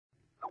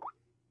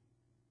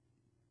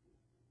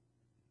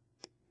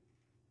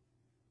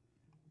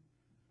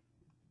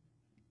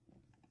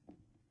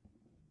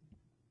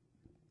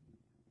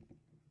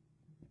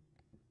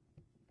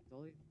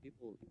all these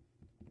people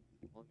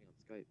calling me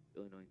on Skype.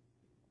 Really annoying.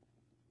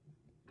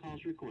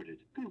 Calls recorded.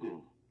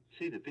 Google.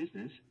 Say the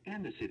business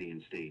and the city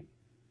and state.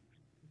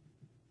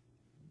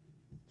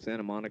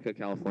 Santa Monica,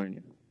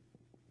 California.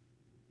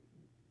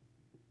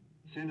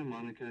 Santa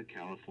Monica,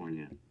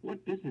 California.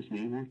 What business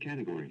name or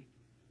category?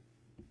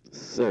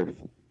 Surf.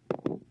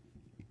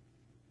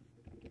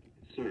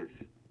 Surf.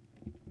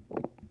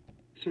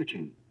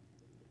 Searching.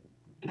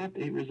 Top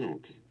 8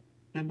 results.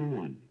 Number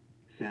 1.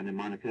 Santa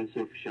Monica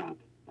Surf Shop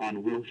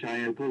on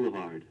Wilshire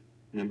Boulevard.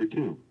 Number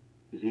 2.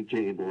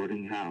 ZJ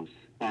Boarding House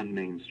on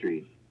Main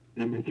Street.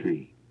 Number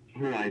 3.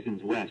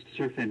 Horizons West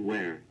Surf and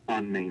Wear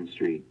on Main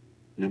Street.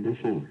 Number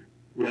 4.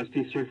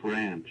 Rusty Surf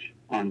Ranch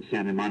on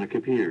Santa Monica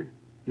Pier.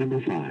 Number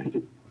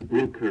 5.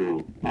 Rib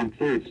Curl on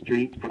 3rd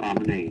Street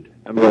Promenade.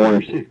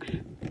 Number 6.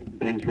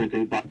 Bangs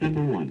Birthday Bot.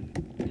 Number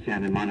 1.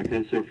 Santa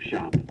Monica Surf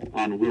Shop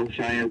on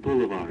Wilshire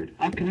Boulevard.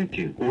 I'll connect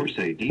you, or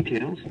say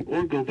details,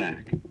 or go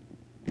back.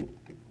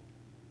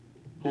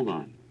 Hold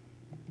on.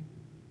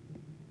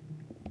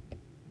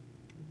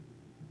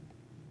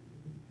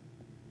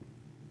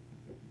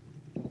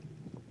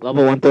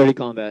 Level 130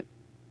 combat.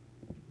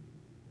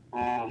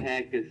 Oh,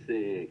 heck is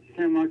sick.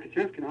 Santa Monica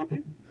Surf, can I help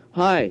you?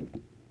 Hi.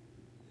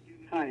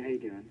 Hi, how you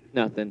doing?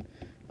 Nothing.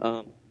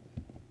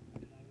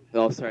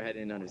 Oh, sorry, I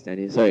didn't understand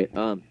you. Sorry.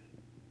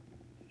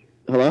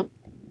 Hello?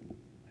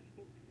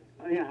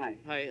 Oh, yeah, hi.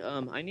 Hi,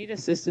 I need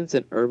assistance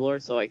in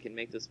Herblore so I can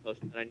make this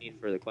potion that I need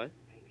for the quest.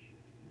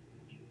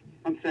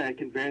 I'm sorry, I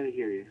can barely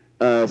hear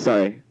you.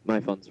 Sorry, my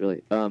phone's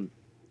really, can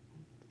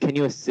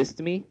you assist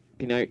me?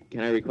 Can I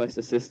request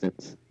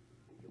assistance?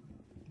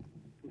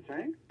 I'm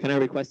sorry? Can I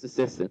request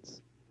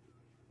assistance?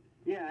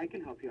 Yeah, I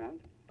can help you out.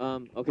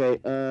 Okay,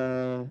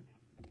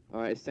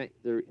 alright,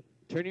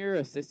 turn your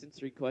assistance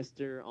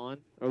requester on,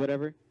 or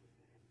whatever.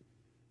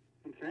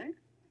 I'm sorry?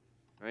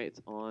 Alright,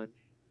 it's on.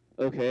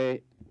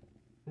 Okay.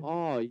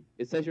 Oh,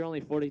 it says you're only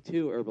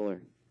 42,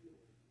 Herblore.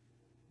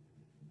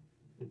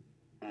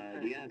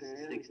 You have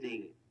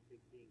 60,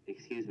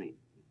 excuse me.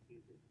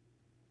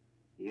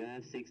 You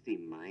have 60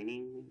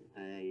 mining?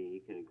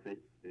 You can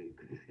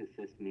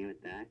assist me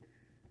with that?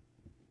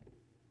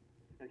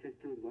 Assist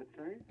you with what,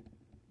 sorry?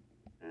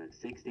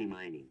 60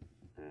 mining.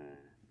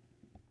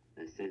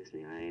 Assist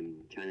me. I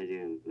am trying to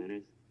do lunar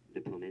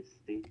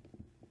diplomacy.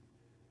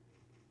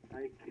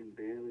 I can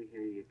barely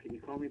hear you. Can you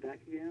call me back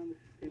again on the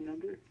same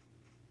number?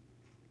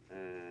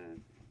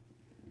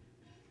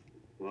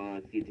 Well,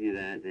 if you do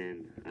that,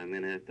 then I'm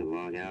going to have to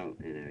log out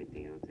and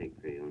everything. It'll take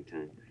a pretty long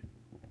time.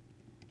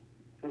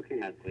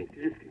 Okay.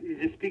 You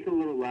just speak a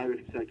little louder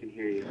so I can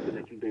hear you, because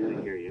I can barely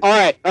hear you.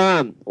 Alright,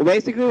 well,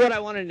 basically what I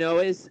want to know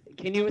is,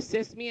 can you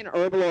assist me in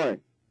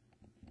Herblore?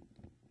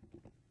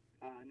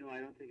 No, I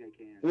don't think I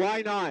can.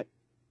 Why not?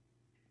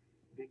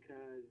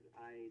 Because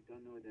I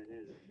don't know what that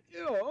is.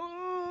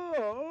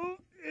 Oh,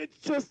 it's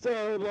just a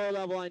Herblore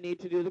level I need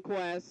to do the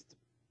quest.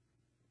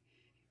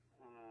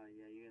 Yeah,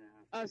 you're gonna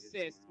have to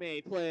Assist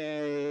me,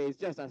 please.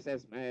 Just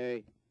assist me.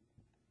 Okay,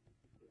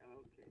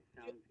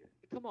 sounds good.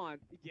 Come on.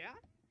 Yeah?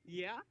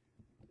 Yeah?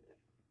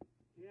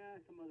 Yeah,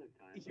 some other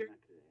time, You're- not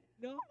today.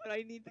 No, but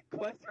I need the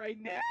quest right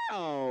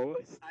now.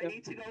 I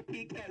need to go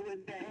PK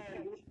with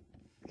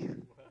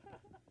Ben.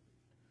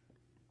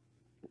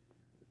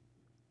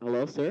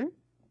 Hello, sir?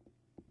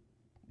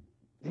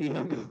 He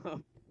hung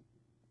up.